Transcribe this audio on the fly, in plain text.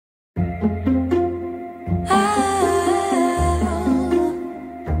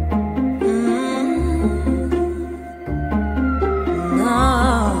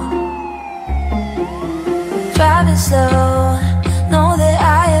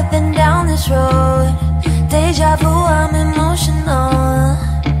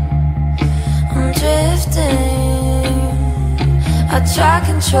got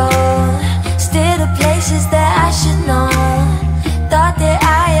control. Still the places that I should know. Thought that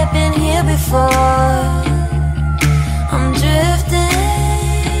I had been here before. I'm drifting,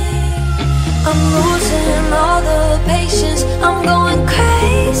 I'm losing all the patience. I'm going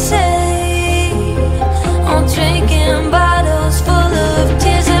crazy. I'm drinking bottles full of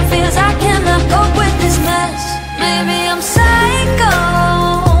tears. It feels I cannot cope with this mess. Maybe I'm psycho,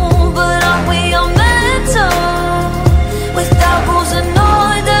 but aren't we all mental? Without rules and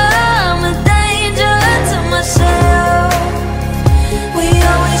order, I'm a danger to myself. We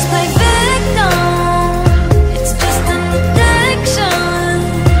always play victim. It's just an addiction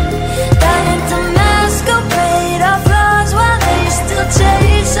that into masquerade our flaws while they still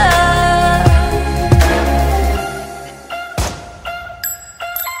chase us.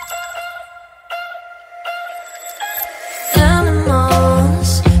 Animals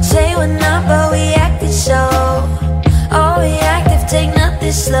say we're not, but we acted so. All reactive, take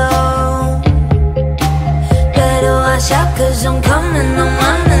nothing slow. Better watch out, 'cause I'm coming, I'm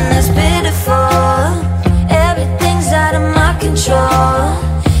running, it's pitiful. Everything's out of my control.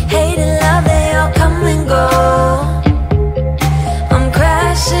 Hate and love, they all come and go. I'm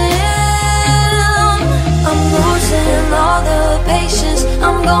crashing, I'm losing all the patience.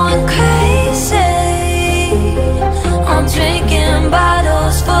 I'm going crazy. I'm drinking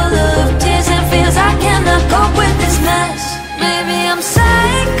bottles full of tears. It feels I cannot cope with this mess. Maybe I'm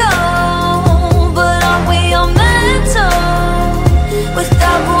psycho, but aren't we all mental?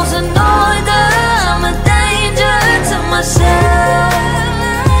 Without rules and order, I'm a danger to myself.